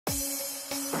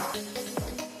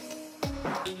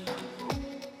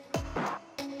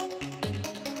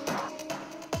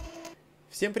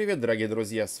Всем привет, дорогие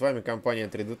друзья! С вами компания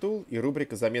 3D Tool и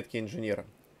рубрика «Заметки инженера».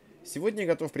 Сегодня я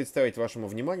готов представить вашему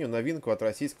вниманию новинку от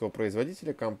российского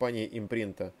производителя компании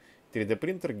импринта 3D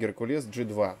принтер Hercules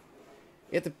G2.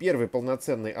 Это первый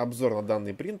полноценный обзор на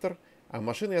данный принтер, а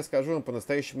машина, я скажу вам,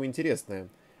 по-настоящему интересная.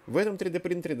 В этом 3D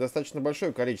принтере достаточно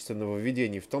большое количество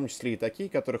нововведений, в том числе и такие,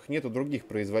 которых нет у других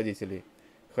производителей.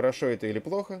 Хорошо это или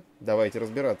плохо? Давайте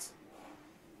разбираться.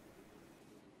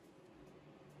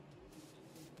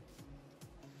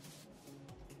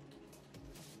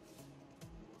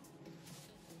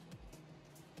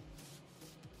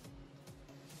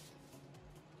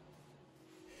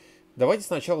 Давайте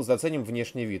сначала заценим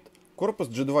внешний вид. Корпус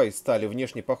G2 из стали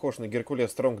внешне похож на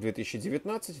Hercules Strong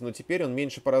 2019, но теперь он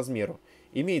меньше по размеру.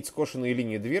 Имеет скошенные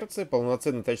линии дверцы,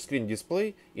 полноценный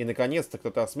тачскрин-дисплей и, наконец-то,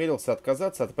 кто-то осмелился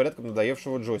отказаться от порядком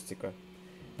надоевшего джойстика.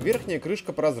 Верхняя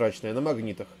крышка прозрачная, на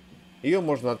магнитах. Ее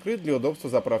можно открыть для удобства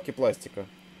заправки пластика.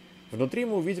 Внутри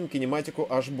мы увидим кинематику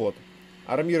H-Bot,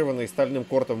 армированный стальным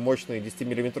кортом мощный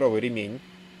 10-мм ремень,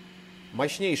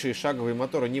 мощнейшие шаговые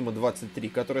моторы NIMO-23,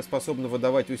 которые способны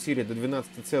выдавать усилия до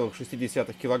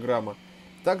 12,6 кг.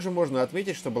 Также можно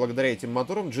отметить, что благодаря этим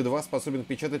моторам G2 способен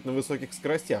печатать на высоких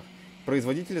скоростях.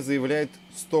 Производитель заявляет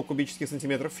 100 кубических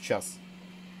сантиметров в час.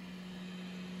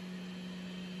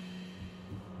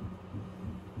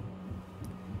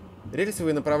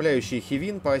 Рельсовые направляющие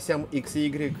Хивин по осям X и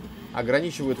Y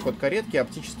ограничивают ход каретки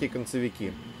оптические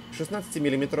концевики.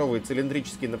 16-мм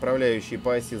цилиндрические направляющие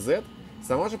по оси Z.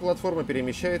 Сама же платформа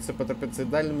перемещается по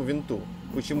трапециидальному винту.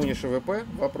 Почему не ШВП?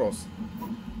 Вопрос.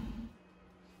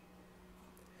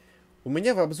 У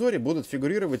меня в обзоре будут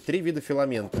фигурировать три вида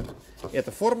филамента.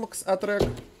 Это Formax Atrec,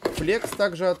 Flex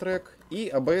также Atrec и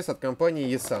ABS от компании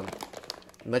Yesan.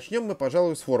 Начнем мы,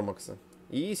 пожалуй, с Formax.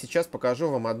 И сейчас покажу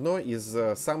вам одно из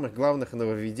самых главных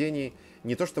нововведений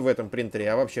не то что в этом принтере,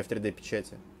 а вообще в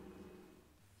 3D-печати.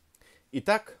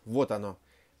 Итак, вот оно.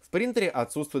 В принтере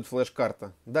отсутствует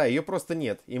флеш-карта. Да, ее просто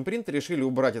нет. Импринты решили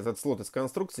убрать этот слот из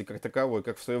конструкции как таковой,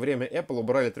 как в свое время Apple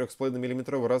убрали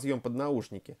 3,5-мм разъем под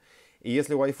наушники. И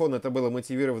если у iPhone это было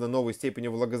мотивировано новой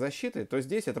степенью влагозащиты, то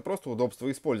здесь это просто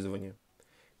удобство использования.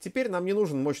 Теперь нам не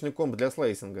нужен мощный комп для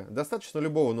слайсинга. Достаточно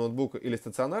любого ноутбука или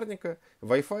стационарника,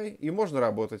 Wi-Fi и можно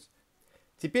работать.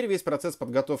 Теперь весь процесс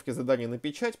подготовки заданий на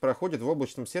печать проходит в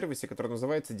облачном сервисе, который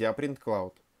называется Diaprint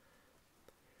Cloud.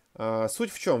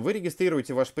 Суть в чем? Вы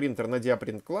регистрируете ваш принтер на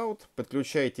Diaprint Cloud,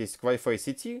 подключаетесь к Wi-Fi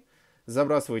сети,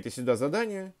 забрасываете сюда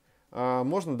задания,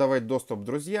 можно давать доступ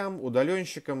друзьям,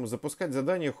 удаленщикам, запускать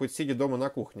задания хоть сидя дома на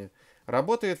кухне.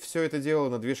 Работает все это дело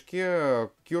на движке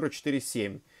Cura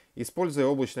 4.7, используя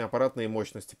облачные аппаратные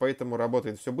мощности, поэтому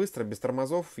работает все быстро, без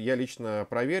тормозов, я лично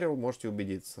проверил, можете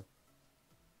убедиться.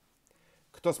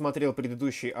 Кто смотрел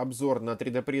предыдущий обзор на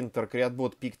 3D принтер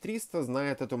CreateBot PIC 300,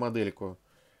 знает эту модельку.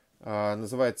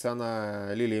 Называется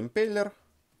она Lily Impeller.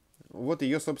 Вот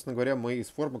ее, собственно говоря, мы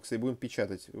из Formax и будем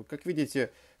печатать. Как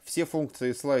видите, все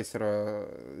функции слайсера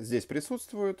здесь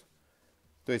присутствуют.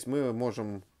 То есть мы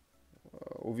можем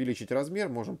увеличить размер,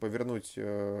 можем повернуть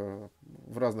в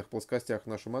разных плоскостях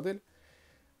нашу модель.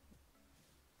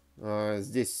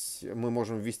 Здесь мы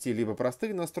можем ввести либо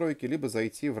простые настройки, либо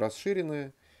зайти в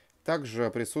расширенные. Также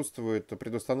присутствуют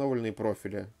предустановленные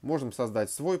профили. Можем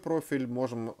создать свой профиль,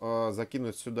 можем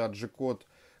закинуть сюда G-код,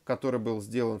 который был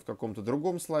сделан в каком-то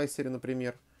другом слайсере,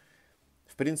 например.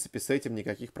 В принципе, с этим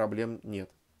никаких проблем нет.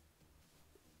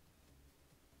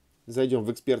 Зайдем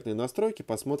в экспертные настройки,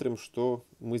 посмотрим, что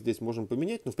мы здесь можем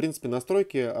поменять. Ну, в принципе,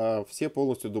 настройки все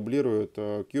полностью дублируют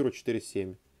Cura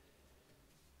 4.7.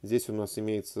 Здесь у нас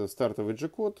имеется стартовый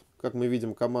G-код. Как мы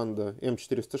видим, команда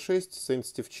M406,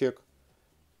 Sensitive Check.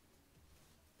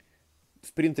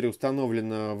 В принтере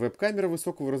установлена веб-камера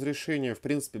высокого разрешения. В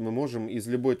принципе, мы можем из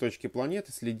любой точки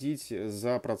планеты следить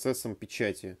за процессом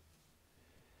печати.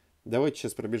 Давайте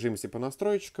сейчас пробежимся по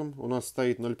настроечкам. У нас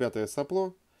стоит 0,5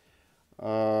 сопло,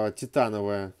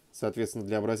 титановое, соответственно,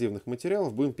 для абразивных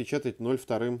материалов. Будем печатать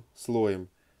 0,2 слоем.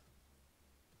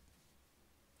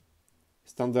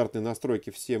 Стандартные настройки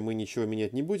все, мы ничего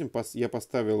менять не будем. Я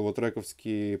поставил вот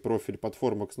рэковский профиль под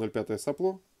Formax 0,5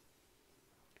 сопло.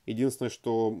 Единственное,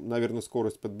 что, наверное,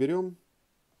 скорость подберем,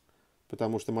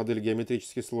 потому что модель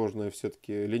геометрически сложная,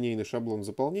 все-таки линейный шаблон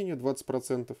заполнения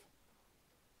 20%.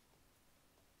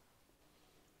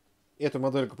 Эту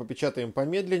модельку попечатаем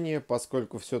помедленнее,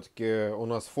 поскольку все-таки у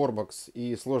нас Formax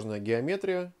и сложная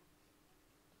геометрия.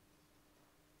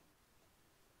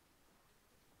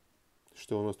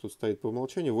 Что у нас тут стоит по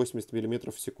умолчанию? 80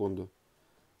 мм в секунду.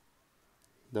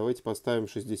 Давайте поставим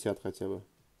 60 хотя бы.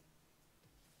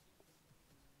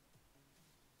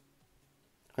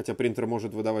 Хотя принтер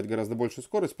может выдавать гораздо большую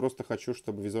скорость, просто хочу,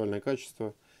 чтобы визуальное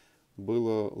качество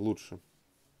было лучше.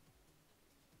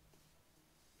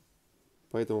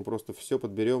 Поэтому просто все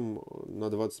подберем на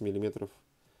 20 мм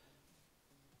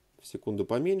в секунду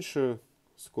поменьше.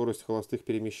 Скорость холостых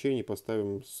перемещений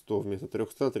поставим 100 вместо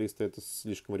 300. 300 это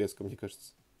слишком резко, мне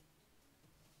кажется.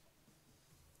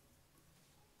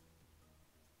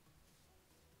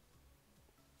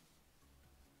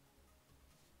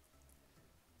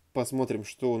 Посмотрим,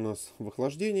 что у нас в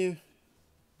охлаждении.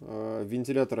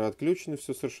 Вентиляторы отключены,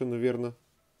 все совершенно верно.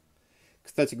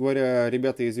 Кстати говоря,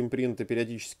 ребята из импринта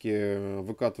периодически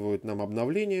выкатывают нам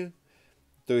обновления.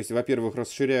 То есть, во-первых,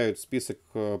 расширяют список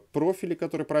профилей,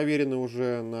 которые проверены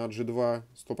уже на G2,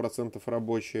 100%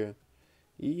 рабочие.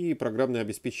 И программное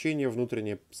обеспечение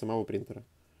внутреннее самого принтера.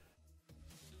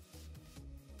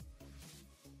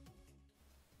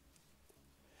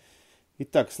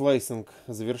 Итак, слайсинг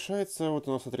завершается. Вот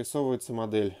у нас отрисовывается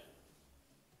модель.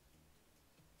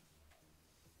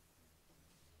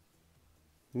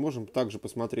 Можем также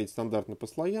посмотреть стандартно по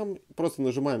слоям. Просто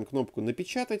нажимаем кнопку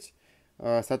 «Напечатать».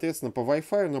 Соответственно, по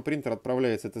Wi-Fi на принтер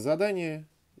отправляется это задание,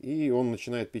 и он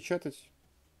начинает печатать.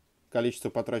 Количество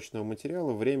потраченного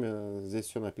материала, время, здесь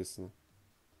все написано.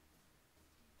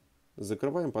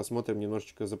 Закрываем, посмотрим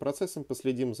немножечко за процессом,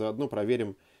 последим, заодно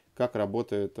проверим, как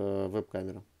работает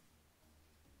веб-камера.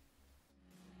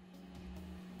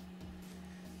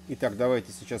 Итак,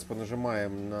 давайте сейчас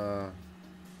понажимаем на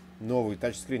новый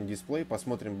тачскрин дисплей,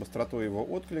 посмотрим быстроту его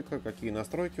отклика, какие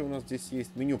настройки у нас здесь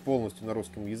есть. Меню полностью на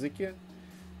русском языке.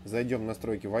 Зайдем в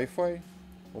настройки Wi-Fi.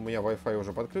 У меня Wi-Fi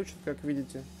уже подключен, как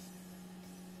видите.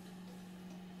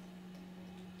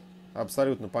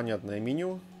 Абсолютно понятное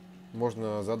меню.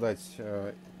 Можно задать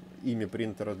имя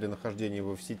принтера для нахождения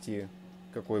его в сети,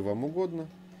 какое вам угодно.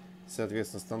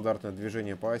 Соответственно, стандартное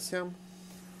движение по осям.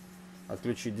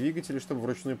 Отключить двигатели, чтобы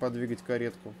вручную подвигать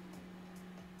каретку.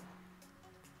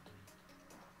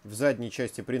 В задней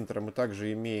части принтера мы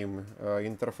также имеем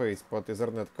интерфейс под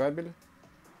Ethernet кабель.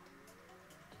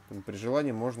 При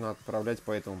желании можно отправлять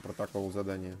по этому протоколу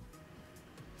задания.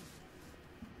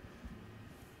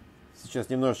 Сейчас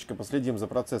немножечко последим за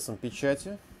процессом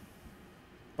печати.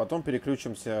 Потом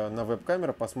переключимся на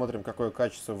веб-камеру, посмотрим, какое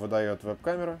качество выдает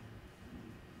веб-камера.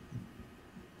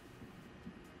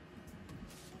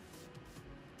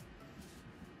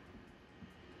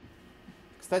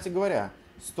 Кстати говоря,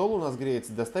 стол у нас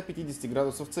греется до 150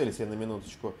 градусов Цельсия на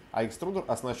минуточку, а экструдер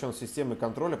оснащен системой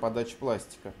контроля подачи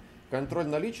пластика. Контроль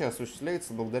наличия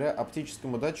осуществляется благодаря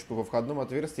оптическому датчику во входном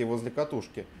отверстии возле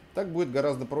катушки. Так будет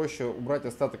гораздо проще убрать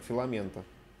остаток филамента.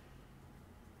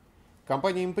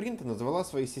 Компания Imprint назвала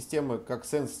свои системы как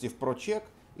Sensitive Pro Check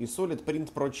и Solid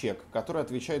Print Pro Check, которые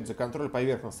отвечают за контроль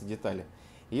поверхности детали.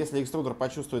 Если экструдер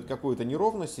почувствует какую-то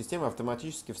неровность, система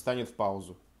автоматически встанет в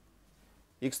паузу.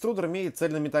 Экструдер имеет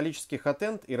цельнометаллический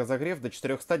хот-энд и разогрев до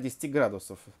 410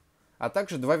 градусов, а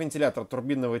также два вентилятора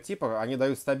турбинного типа. Они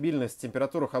дают стабильность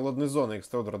температуры холодной зоны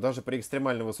экструдера, даже при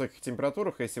экстремально высоких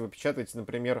температурах, если вы печатаете,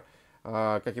 например,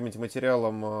 каким-нибудь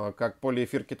материалом, как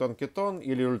полиэфир кетон-кетон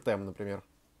или ультем, например.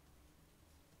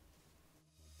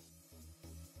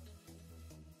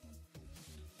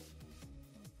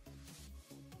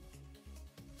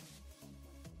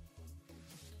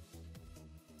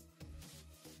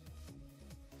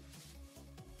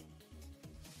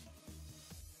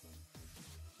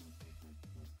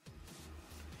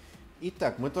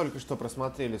 Итак, мы только что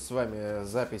просмотрели с вами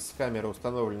запись камеры,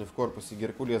 установленной в корпусе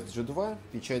Hercules G2.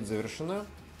 Печать завершена.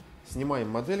 Снимаем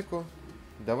модельку.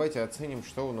 Давайте оценим,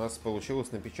 что у нас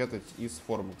получилось напечатать из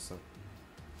формекса.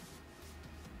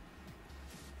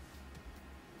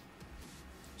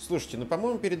 Слушайте, ну,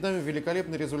 по-моему, перед нами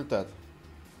великолепный результат.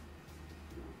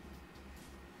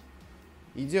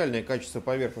 Идеальное качество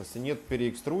поверхности, нет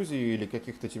переэкструзии или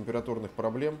каких-то температурных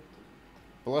проблем.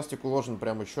 Пластик уложен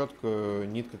прямо четко,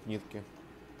 нитка к нитке.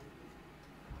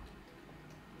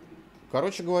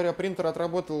 Короче говоря, принтер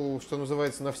отработал, что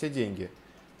называется, на все деньги.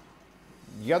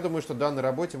 Я думаю, что данной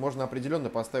работе можно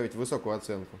определенно поставить высокую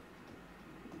оценку.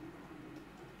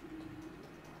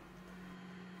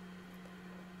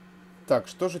 Так,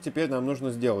 что же теперь нам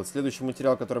нужно сделать? Следующий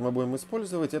материал, который мы будем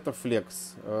использовать, это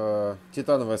флекс.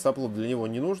 Титановое сопло для него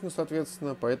не нужно,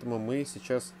 соответственно, поэтому мы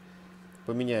сейчас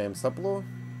поменяем сопло.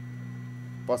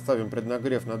 Поставим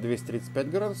преднагрев на 235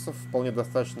 градусов, вполне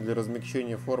достаточно для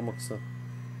размягчения формекса.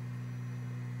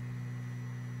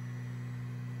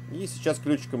 И сейчас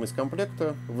ключиком из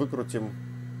комплекта выкрутим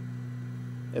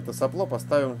это сопло,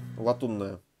 поставим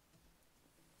латунное.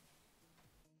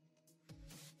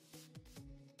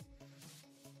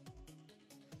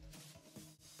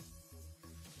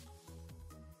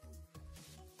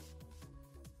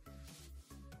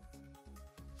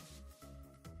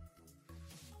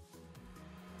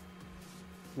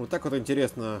 Вот так вот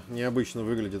интересно, необычно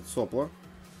выглядит сопло.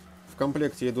 В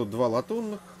комплекте идут два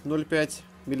латунных 0,5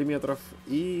 мм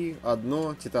и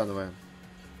одно титановое.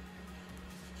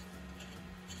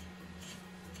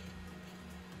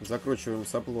 Закручиваем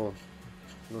сопло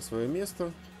на свое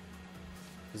место.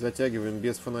 Затягиваем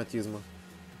без фанатизма.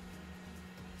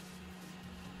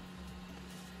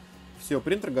 Все,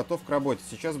 принтер готов к работе.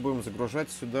 Сейчас будем загружать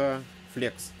сюда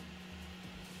флекс.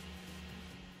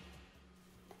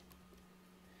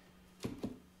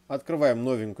 Открываем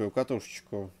новенькую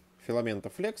катушечку филамента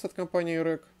Flex от компании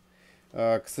REC.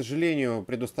 К сожалению,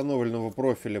 предустановленного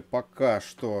профиля пока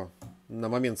что на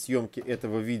момент съемки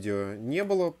этого видео не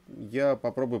было. Я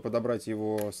попробую подобрать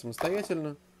его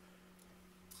самостоятельно.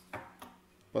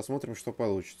 Посмотрим, что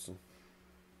получится.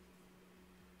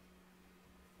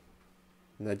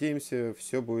 Надеемся,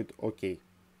 все будет окей.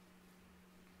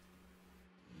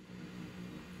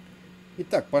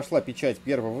 Итак, пошла печать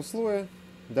первого слоя.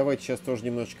 Давайте сейчас тоже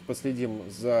немножечко последим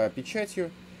за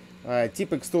печатью.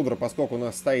 Тип экструдера, поскольку у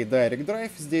нас стоит Direct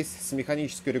Drive здесь с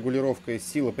механической регулировкой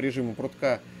силы прижима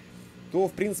прутка, то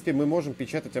в принципе мы можем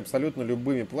печатать абсолютно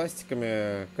любыми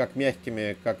пластиками, как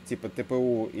мягкими, как типа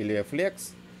ТПУ или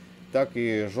Flex, так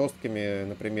и жесткими,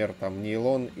 например, там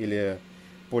нейлон или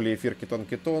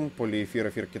полиэфир-кетон-кетон,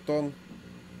 полиэфир-эфир-кетон.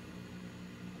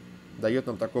 Дает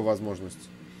нам такую возможность.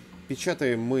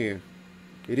 Печатаем мы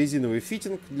резиновый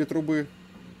фитинг для трубы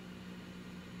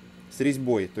с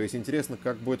резьбой. То есть интересно,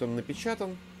 как будет он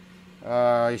напечатан.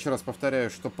 Еще раз повторяю,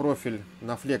 что профиль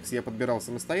на Flex я подбирал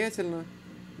самостоятельно.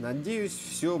 Надеюсь,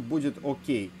 все будет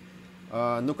окей.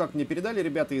 Но как мне передали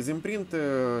ребята из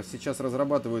импринта, сейчас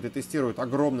разрабатывают и тестируют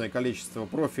огромное количество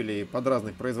профилей под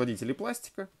разных производителей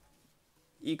пластика.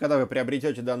 И когда вы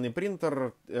приобретете данный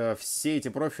принтер, все эти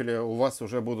профили у вас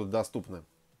уже будут доступны.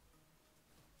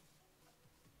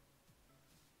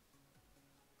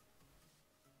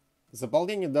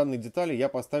 Заполнение данной детали я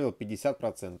поставил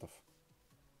 50%.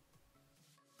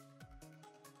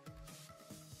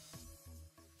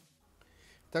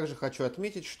 Также хочу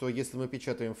отметить, что если мы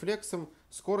печатаем флексом,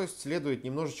 скорость следует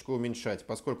немножечко уменьшать,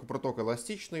 поскольку проток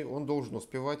эластичный, он должен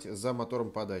успевать за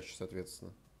мотором подачи,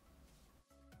 соответственно.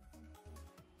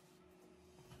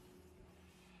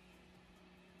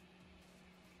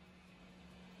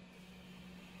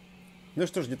 Ну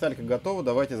что ж, деталька готова,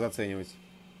 давайте заценивать.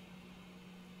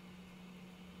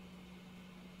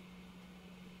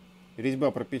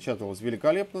 Резьба пропечаталась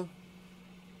великолепно.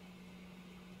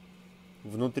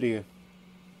 Внутри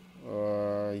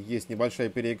есть небольшая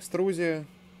переэкструзия.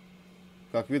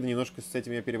 Как видно, немножко с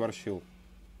этим я переборщил.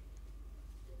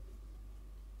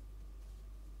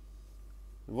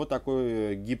 Вот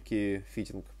такой гибкий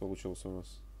фитинг получился у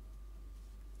нас.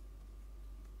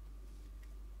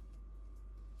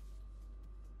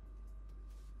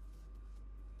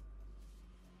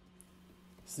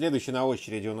 Следующий на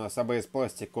очереди у нас ABS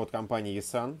пластик от компании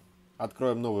Ysan.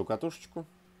 Откроем новую катушечку.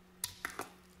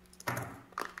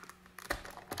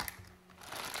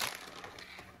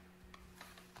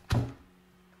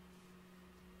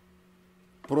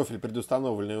 Профиль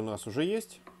предустановленный у нас уже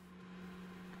есть.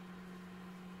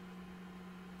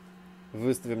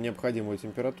 Выставим необходимую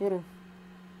температуру.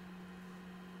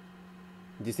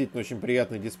 Действительно очень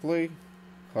приятный дисплей.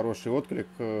 Хороший отклик.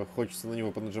 Хочется на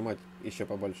него понажимать еще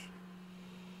побольше.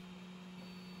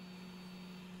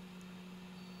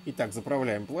 Итак,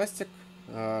 заправляем пластик.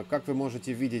 Как вы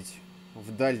можете видеть,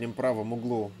 в дальнем правом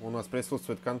углу у нас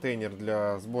присутствует контейнер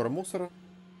для сбора мусора.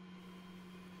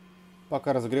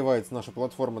 Пока разогревается наша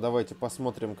платформа, давайте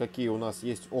посмотрим, какие у нас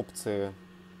есть опции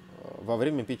во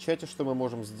время печати, что мы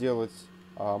можем сделать.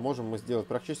 Можем мы сделать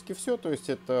практически все, то есть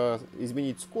это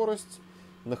изменить скорость,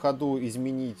 на ходу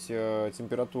изменить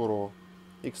температуру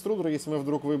экструдера, если мы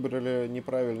вдруг выбрали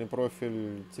неправильный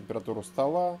профиль, температуру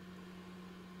стола,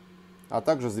 а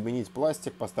также заменить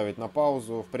пластик, поставить на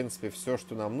паузу. В принципе, все,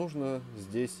 что нам нужно,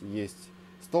 здесь есть.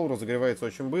 Стол разогревается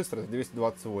очень быстро,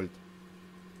 220 вольт.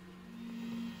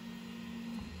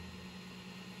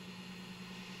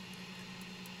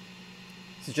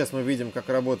 Сейчас мы видим, как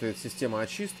работает система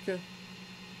очистки.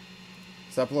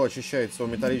 Сопло очищается о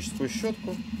металлическую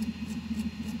щетку.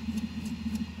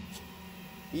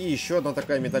 И еще одна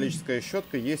такая металлическая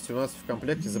щетка есть у нас в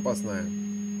комплекте запасная.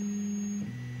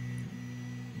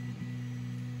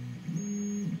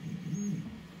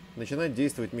 Начинает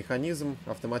действовать механизм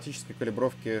автоматической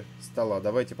калибровки стола.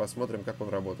 Давайте посмотрим, как он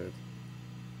работает.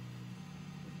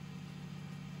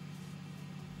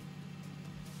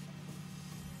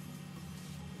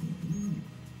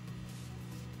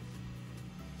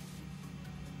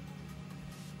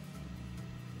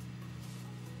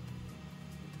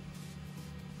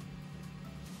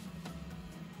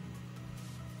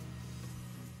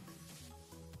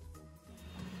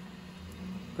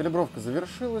 Калибровка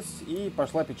завершилась и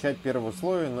пошла печать первого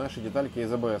слоя нашей детальки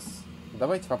из АБС.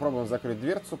 Давайте попробуем закрыть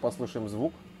дверцу, послушаем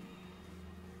звук.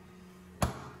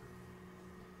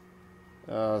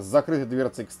 С закрытой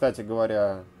дверцей, кстати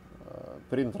говоря,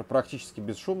 принтер практически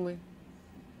бесшумный.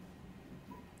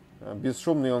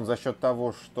 Бесшумный он за счет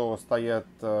того, что стоят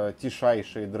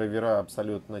тишайшие драйвера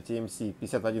абсолютно TMC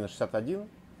 5161.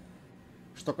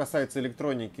 Что касается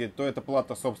электроники, то это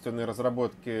плата собственной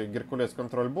разработки Hercules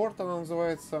Control Board, она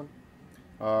называется.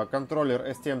 Контроллер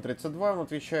STM32, он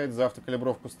отвечает за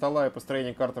автокалибровку стола и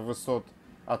построение карты высот,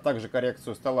 а также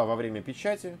коррекцию стола во время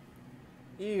печати.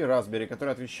 И Raspberry,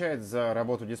 который отвечает за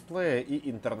работу дисплея и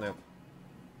интернет.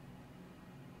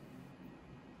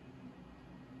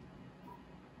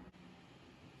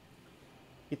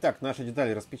 Итак, наша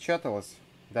деталь распечаталась.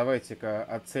 Давайте-ка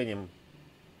оценим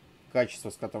качество,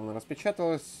 с которым она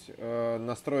распечаталась.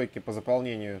 Настройки по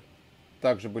заполнению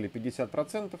также были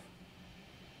 50%.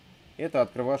 Это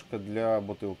открывашка для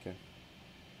бутылки.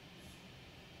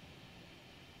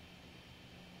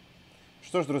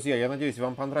 Что ж, друзья, я надеюсь,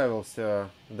 вам понравился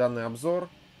данный обзор.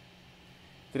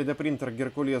 3D принтер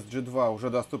Hercules G2 уже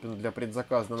доступен для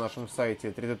предзаказа на нашем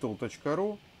сайте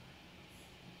 3dtool.ru.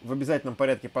 В обязательном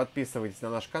порядке подписывайтесь на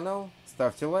наш канал,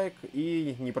 ставьте лайк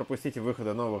и не пропустите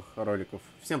выхода новых роликов.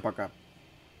 Всем пока!